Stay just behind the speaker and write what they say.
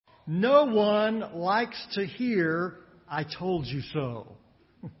no one likes to hear, "I told you so."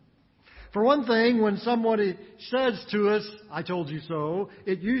 For one thing, when somebody says to us, "I told you so,"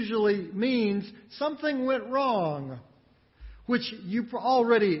 it usually means something went wrong, which you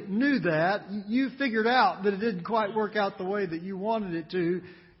already knew that. You figured out that it didn't quite work out the way that you wanted it to.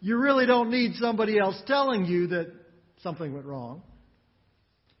 You really don't need somebody else telling you that something went wrong.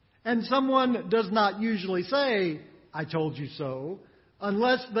 And someone does not usually say, "I told you so,"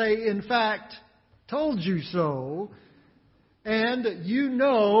 unless they in fact told you so. And you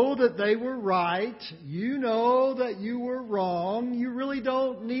know that they were right. You know that you were wrong. You really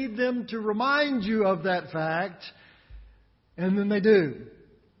don't need them to remind you of that fact. And then they do.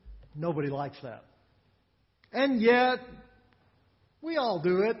 Nobody likes that. And yet, we all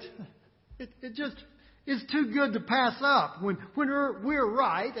do it. It just is too good to pass up. When we're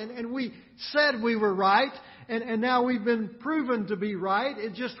right, and we said we were right, and now we've been proven to be right,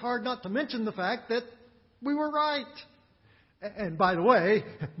 it's just hard not to mention the fact that we were right. And by the way,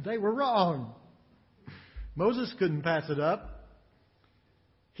 they were wrong. Moses couldn't pass it up.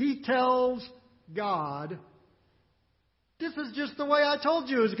 He tells God, "This is just the way I told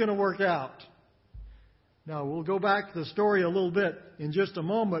you it was going to work out." Now, we'll go back to the story a little bit in just a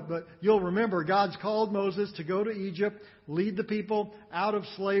moment, but you'll remember God's called Moses to go to Egypt, lead the people out of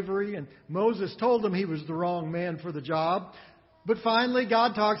slavery, and Moses told him he was the wrong man for the job. But finally,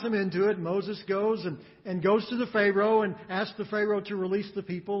 God talks him into it. Moses goes and goes to the Pharaoh and asks the Pharaoh to release the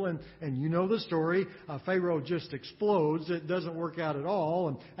people. And you know the story. Pharaoh just explodes. It doesn't work out at all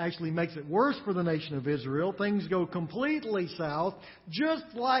and actually makes it worse for the nation of Israel. Things go completely south, just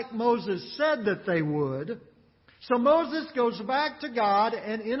like Moses said that they would. So Moses goes back to God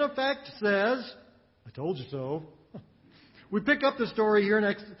and in effect says, "I told you so." We pick up the story here in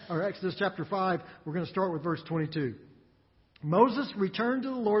Exodus chapter 5. We're going to start with verse 22. Moses returned to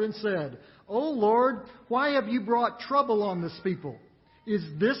the Lord and said, "O Lord, why have you brought trouble on this people? Is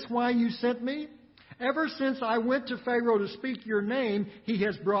this why you sent me? Ever since I went to Pharaoh to speak your name, he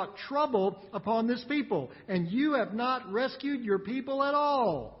has brought trouble upon this people, and you have not rescued your people at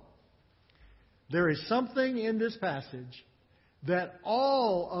all." There is something in this passage that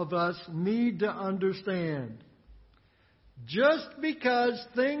all of us need to understand. Just because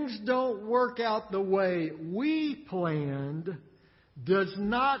things don't work out the way we planned does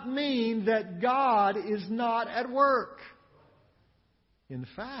not mean that God is not at work. In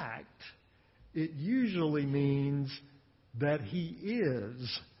fact, it usually means that He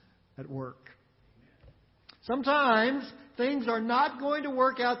is at work. Sometimes things are not going to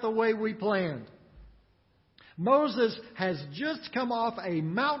work out the way we planned. Moses has just come off a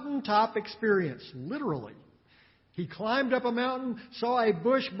mountaintop experience, literally. He climbed up a mountain, saw a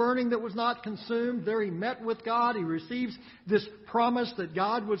bush burning that was not consumed. There he met with God. He receives this promise that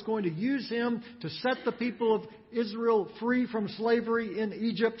God was going to use him to set the people of Israel free from slavery in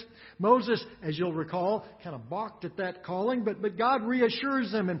Egypt. Moses, as you'll recall, kind of balked at that calling, but God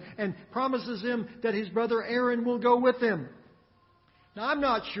reassures him and promises him that his brother Aaron will go with him. Now, I'm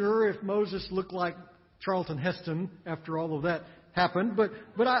not sure if Moses looked like Charlton Heston after all of that happened, but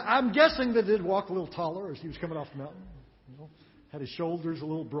I'm guessing that he did walk a little taller as he was coming off the mountain. Had his shoulders a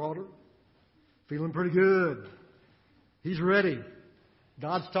little broader. Feeling pretty good. He's ready.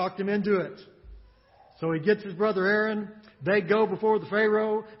 God's talked him into it. So he gets his brother Aaron. They go before the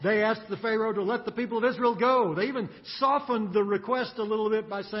Pharaoh. They ask the Pharaoh to let the people of Israel go. They even softened the request a little bit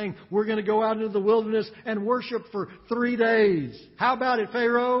by saying, "We're going to go out into the wilderness and worship for 3 days. How about it,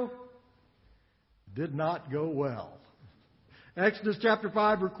 Pharaoh?" Did not go well. Exodus chapter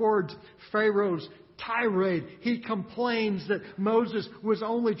 5 records Pharaoh's tirade. He complains that Moses was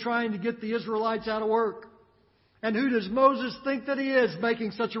only trying to get the Israelites out of work. And who does Moses think that he is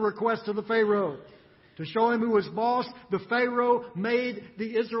making such a request to the Pharaoh? To show him who was boss, the Pharaoh made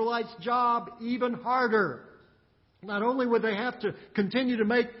the Israelites' job even harder. Not only would they have to continue to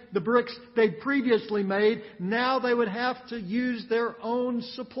make the bricks they'd previously made, now they would have to use their own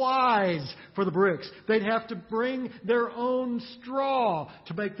supplies for the bricks. They'd have to bring their own straw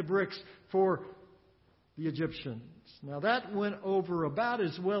to make the bricks for the Egyptians. Now that went over about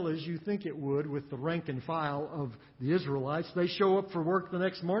as well as you think it would with the rank and file of the Israelites. They show up for work the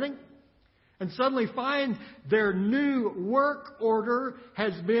next morning and suddenly find their new work order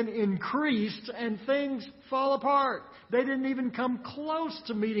has been increased and things fall apart. They didn't even come close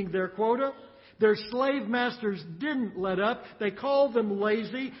to meeting their quota. Their slave masters didn't let up. They called them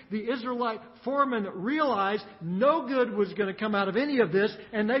lazy. The Israelite foreman realized no good was going to come out of any of this,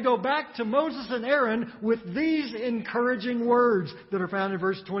 and they go back to Moses and Aaron with these encouraging words that are found in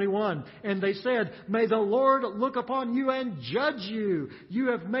verse 21. And they said, "May the Lord look upon you and judge you. You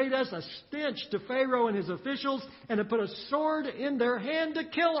have made us a stench to Pharaoh and his officials, and have put a sword in their hand to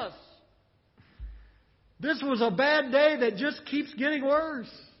kill us." This was a bad day that just keeps getting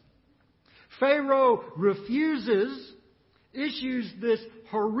worse. Pharaoh refuses, issues this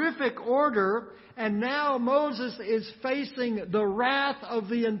horrific order, and now Moses is facing the wrath of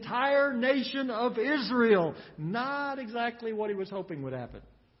the entire nation of Israel. Not exactly what he was hoping would happen.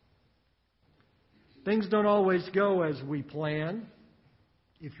 Things don't always go as we plan.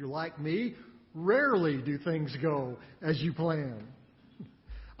 If you're like me, rarely do things go as you plan.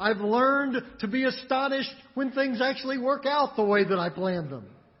 I've learned to be astonished when things actually work out the way that I planned them.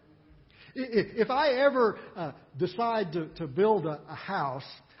 If I ever decide to build a house,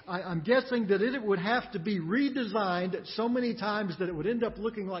 I'm guessing that it would have to be redesigned so many times that it would end up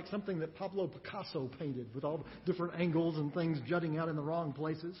looking like something that Pablo Picasso painted, with all different angles and things jutting out in the wrong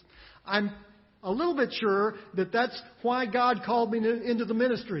places. I'm a little bit sure that that's why God called me into the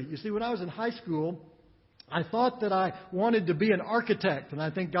ministry. You see, when I was in high school, I thought that I wanted to be an architect, and I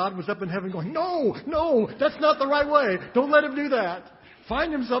think God was up in heaven going, no, that's not the right way. Don't let him do that.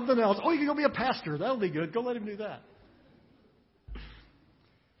 Find him something else. Oh, you can go be a pastor. That'll be good. Go let him do that.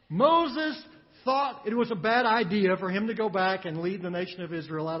 Moses thought it was a bad idea for him to go back and lead the nation of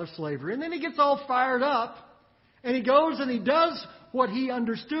Israel out of slavery. And then he gets all fired up, and he goes and he does what he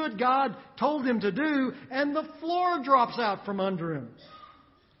understood God told him to do, and the floor drops out from under him.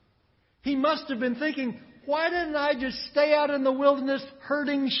 He must have been thinking, why didn't I just stay out in the wilderness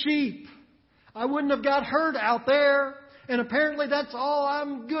herding sheep? I wouldn't have got hurt out there. And apparently that's all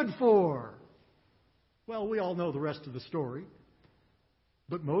I'm good for. Well, we all know the rest of the story.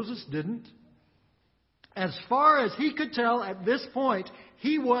 But Moses didn't. As far as he could tell at this point,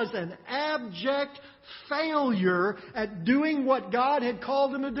 he was an abject failure at doing what God had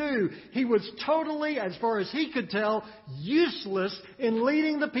called him to do. He was totally, as far as he could tell, useless in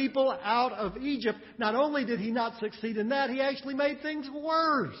leading the people out of Egypt. Not only did he not succeed in that, he actually made things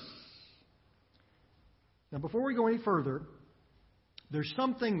worse. Now, before we go any further, there's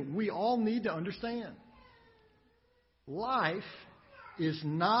something we all need to understand. Life is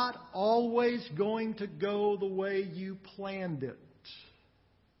not always going to go the way you planned it.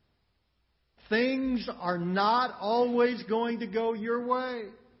 Things are not always going to go your way.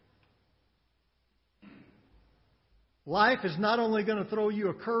 Life is not only going to throw you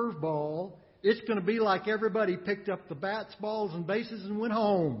a curveball, it's going to be like everybody picked up the bats, balls, and bases and went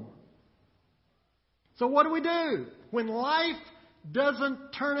home. So what do? When life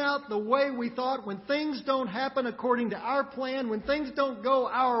doesn't turn out the way we thought, when things don't happen according to our plan, when things don't go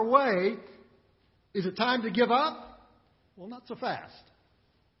our way, is it time to give up? Well, not so fast.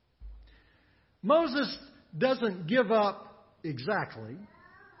 Moses doesn't give up exactly.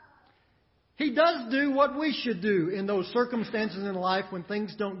 He does do what we should do in those circumstances in life when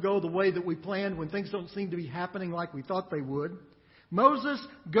things don't go the way that we planned, when things don't seem to be happening like we thought they would. Moses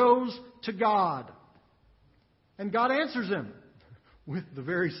goes to God. And God answers him with the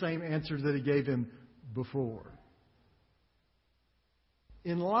very same answer that he gave him before.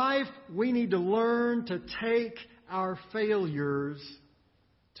 In life, we need to learn to take our failures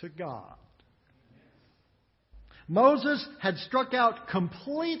to God. Moses had struck out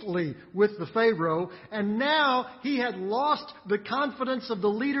completely with the Pharaoh, and now he had lost the confidence of the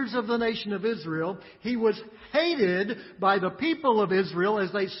leaders of the nation of Israel. He was hated by the people of Israel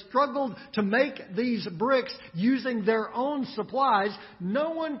as they struggled to make these bricks using their own supplies.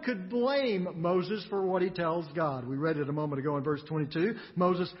 No one could blame Moses for what he tells God. We read it a moment ago in verse 22.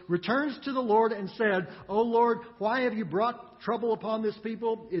 Moses returns to the Lord and said, "O Lord, why have you brought trouble upon this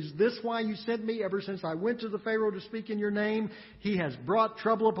people? Is this why you sent me? Ever since I went to the Pharaoh to speak in your name, he has brought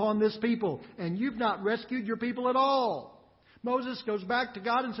trouble upon this people, and you've not rescued your people at all." Moses goes back to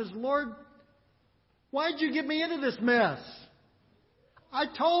God and says, "Lord, why'd you get me into this mess? I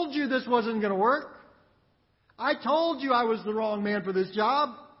told you this wasn't going to work. I told you I was the wrong man for this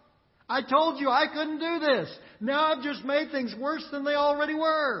job. I told you I couldn't do this. Now I've just made things worse than they already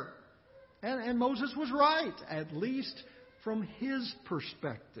were." And Moses was right, at least from his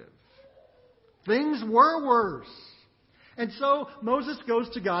perspective. Things were worse. And so Moses goes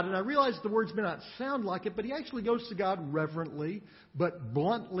to God, and I realize the words may not sound like it, but he actually goes to God reverently, but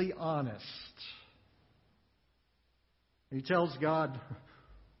bluntly honest. And he tells God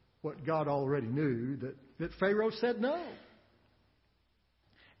what God already knew, that Pharaoh said no.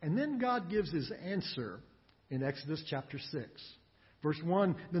 And then God gives his answer in Exodus chapter 6. Verse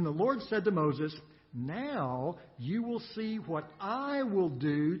 1, then the Lord said to Moses, now you will see what I will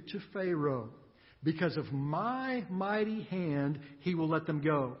do to Pharaoh. Because of my mighty hand, he will let them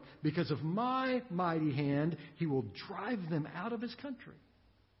go. Because of my mighty hand, he will drive them out of his country.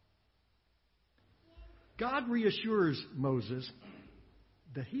 God reassures Moses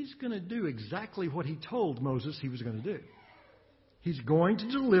that he's going to do exactly what he told Moses he was going to do. He's going to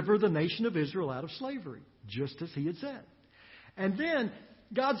deliver the nation of Israel out of slavery, just as he had said. And then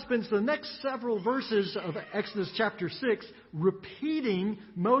God spends the next several verses of Exodus chapter 6 repeating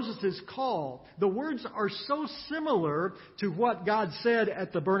Moses' call. The words are so similar to what God said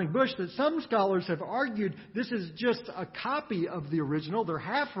at the burning bush that some scholars have argued this is just a copy of the original. They're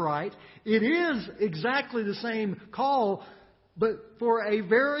half right. It is exactly the same call, but for a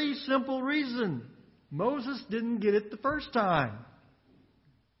very simple reason. Moses didn't get it the first time.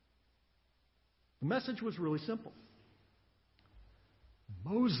 The message was really simple.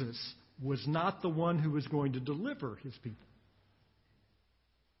 Moses was not the one who was going to deliver his people.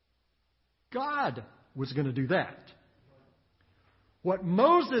 God was going to do that. What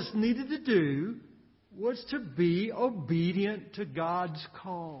Moses needed to do was to be obedient to God's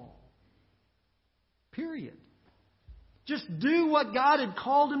call. Period. Just do what God had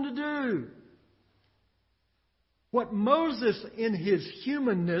called him to do. What Moses, in his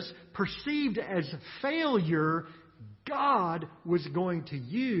humanness, perceived as failure, God was going to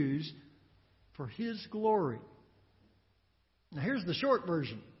use for his glory. Now here's the short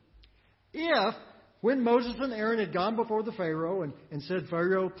version. If, when Moses and Aaron had gone before the Pharaoh and said,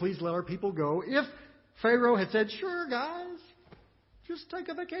 Pharaoh, please let our people go, if Pharaoh had said, sure guys, just take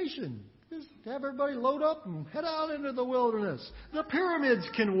a vacation. Just have everybody load up and head out into the wilderness. The pyramids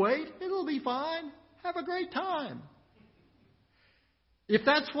can wait. It'll be fine. Have a great time. If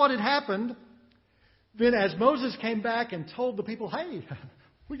that's what had happened, then as Moses came back and told the people, hey,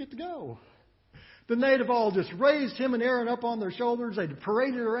 we get to go, then they'd have all just raised him and Aaron up on their shoulders. They'd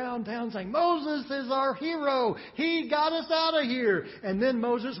paraded around town saying, Moses is our hero. He got us out of here. And then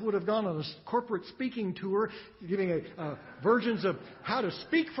Moses would have gone on a corporate speaking tour, giving versions of how to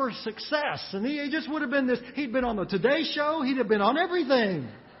speak for success. And he just would have been this. He'd been on the Today Show. He'd have been on everything.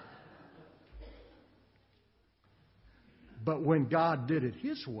 But when God did it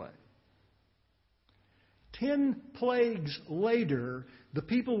his way, 10 plagues later, the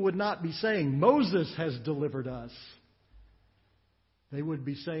people would not be saying, Moses has delivered us. They would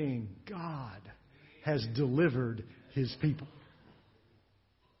be saying, God has delivered his people.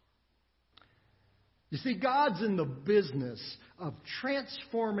 You see, God's in the business of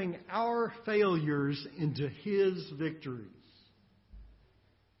transforming our failures into his victories.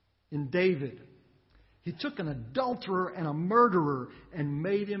 In David, he took an adulterer and a murderer and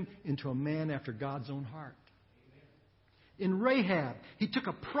made him into a man after God's own heart. In Rahab, he took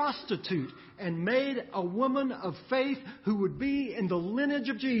a prostitute and made a woman of faith who would be in the lineage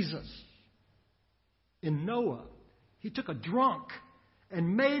of Jesus. In Noah, he took a drunk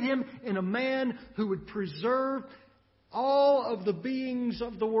and made him in a man who would preserve all of the beings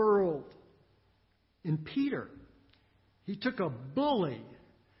of the world. In Peter, he took a bully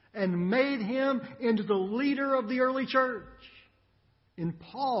and made him into the leader of the early church. In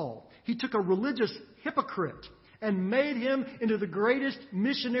Paul, he took a religious hypocrite and made him into the greatest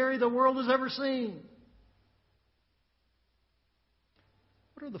missionary the world has ever seen.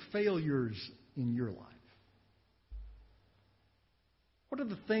 What are the failures in your life? What are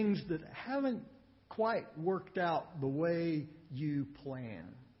the things that haven't quite worked out the way you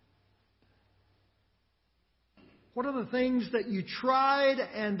planned? What are the things that you tried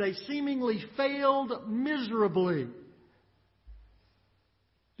and they seemingly failed miserably?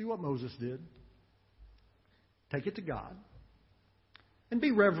 Do what Moses did. Take it to God. And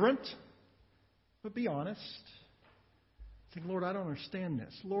be reverent, but be honest. Think, Lord, I don't understand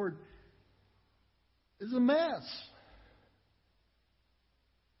this. Lord, it's a mess.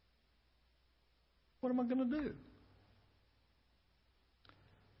 What am I going to do?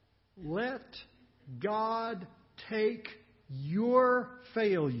 Let God take your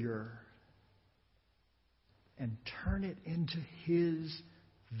failure and turn it into his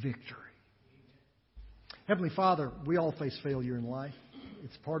victory. Heavenly Father, we all face failure in life.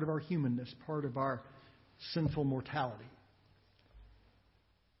 It's part of our humanness, part of our sinful mortality,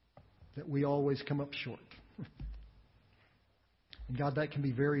 that we always come up short. And God, that can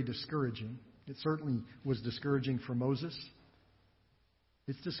be very discouraging. It certainly was discouraging for Moses.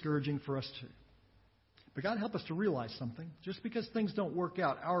 It's discouraging for us too. But God, help us to realize something. Just because things don't work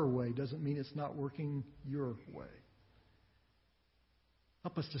out our way doesn't mean it's not working your way.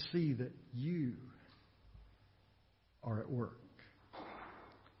 Help us to see that you are at work.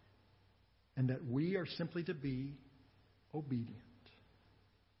 And that we are simply to be obedient.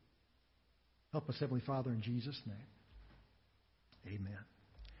 Help us, Heavenly Father, in Jesus' name. Amen.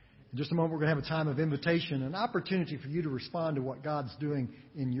 In just a moment, we're going to have a time of invitation, an opportunity for you to respond to what God's doing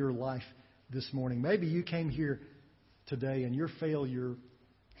in your life this morning. Maybe you came here today and your failure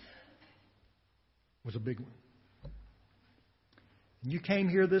was a big one. And you came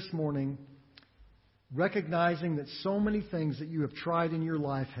here this morning recognizing that so many things that you have tried in your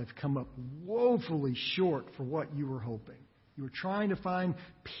life have come up woefully short for what you were hoping. You were trying to find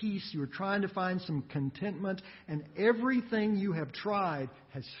peace. You were trying to find some contentment. And everything you have tried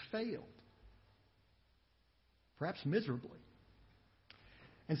has failed. Perhaps miserably.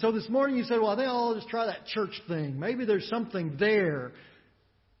 And so this morning you said, well, I think I'll just try that church thing. Maybe there's something there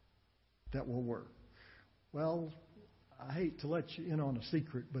that will work. Well, I hate to let you in on a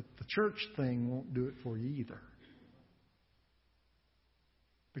secret, but the church thing won't do it for you either.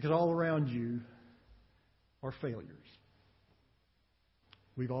 Because all around you are failures.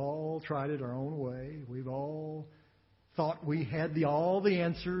 We've all tried it our own way. We've all thought we had all the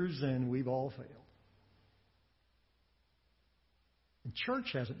answers, and we've all failed. And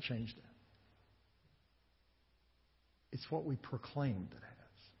church hasn't changed that. It's what we proclaim that has.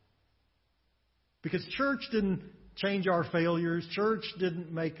 Because church didn't change our failures. Church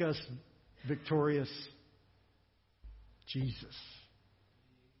didn't make us victorious. Jesus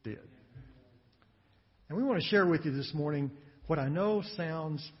did. And we want to share with you this morning what I know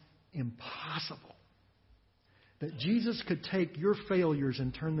sounds impossible. That Jesus could take your failures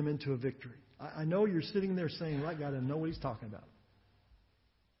and turn them into a victory. I know you're sitting there saying, that guy doesn't know what he's talking about.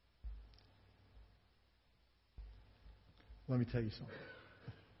 Let me tell you something.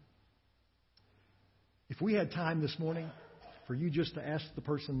 If we had time this morning for you just to ask the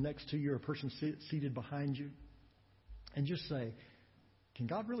person next to you or a person seated behind you and just say, can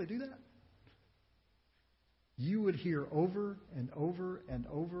God really do that? You would hear over and over and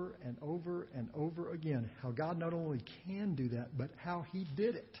over and over and over again how God not only can do that, but how He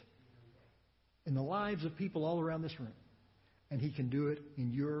did it in the lives of people all around this room. And He can do it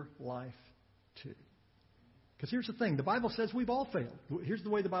in your life too. Because here's the thing. The Bible says we've all failed. Here's the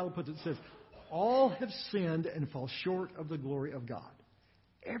way the Bible puts it. It says, all have sinned and fall short of the glory of God.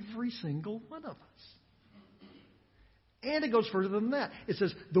 Every single one of us. And it goes further than that. It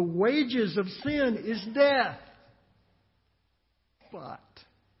says, the wages of sin is death. But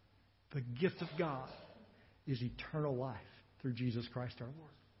the gift of God is eternal life through Jesus Christ our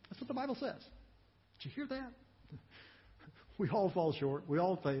Lord. That's what the Bible says. Did you hear that? We all fall short. We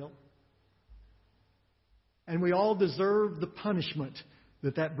all fail. And we all deserve the punishment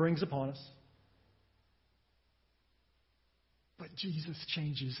that brings upon us. But Jesus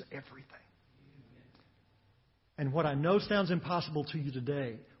changes everything. And what I know sounds impossible to you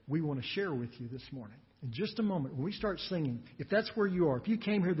today, we want to share with you this morning. In just a moment, when we start singing, if that's where you are, if you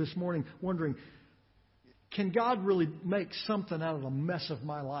came here this morning wondering, can God really make something out of the mess of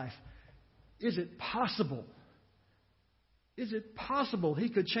my life? Is it possible? Is it possible He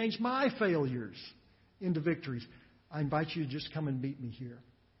could change my failures into victories? I invite you to just come and meet me here.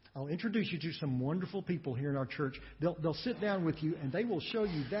 I'll introduce you to some wonderful people here in our church. They'll sit down with you and they will show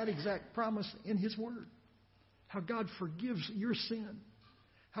you that exact promise in His Word. How God forgives your sin.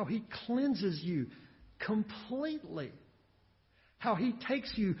 How He cleanses you completely. How He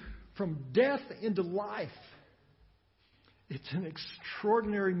takes you from death into life. It's an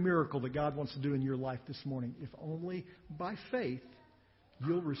extraordinary miracle that God wants to do in your life this morning. If only by faith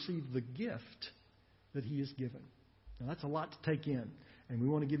you'll receive the gift that He has given. Now that's a lot to take in. And we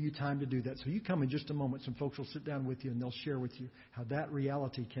want to give you time to do that. So you come in just a moment. Some folks will sit down with you and they'll share with you how that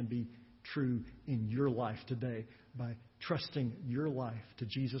reality can be true in your life today by trusting your life to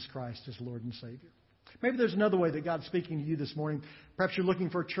Jesus Christ as Lord and Savior. Maybe there's another way that God's speaking to you this morning. Perhaps you're looking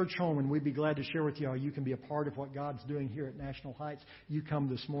for a church home, and we'd be glad to share with you how you can be a part of what God's doing here at National Heights. You come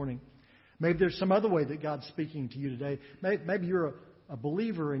this morning. Maybe there's some other way that God's speaking to you today. Maybe you're a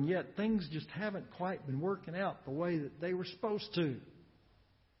believer, and yet things just haven't quite been working out the way that they were supposed to.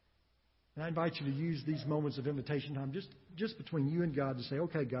 And I invite you to use these moments of invitation time just between you and God to say,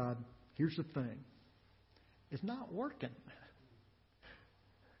 okay, God, here's the thing. It's not working.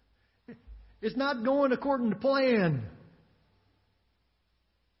 It's not going according to plan.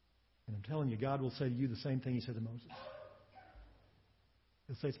 And I'm telling you, God will say to you the same thing He said to Moses.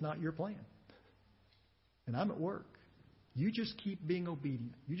 He'll say, it's not your plan. And I'm at work. You just keep being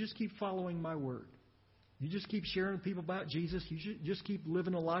obedient. You just keep following my word. You just keep sharing with people about Jesus. You just keep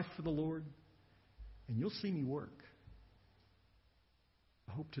living a life for the Lord. And you'll see me work.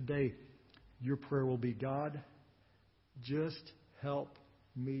 I hope today your prayer will be, God, just help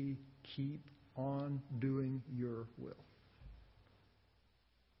me keep on doing your will.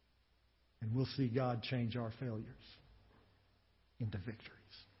 And we'll see God change our failures into victories.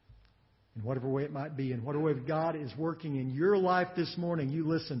 In whatever way it might be, in whatever way God is working in your life this morning, you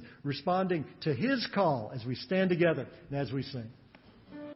listen, responding to His call as we stand together and as we sing.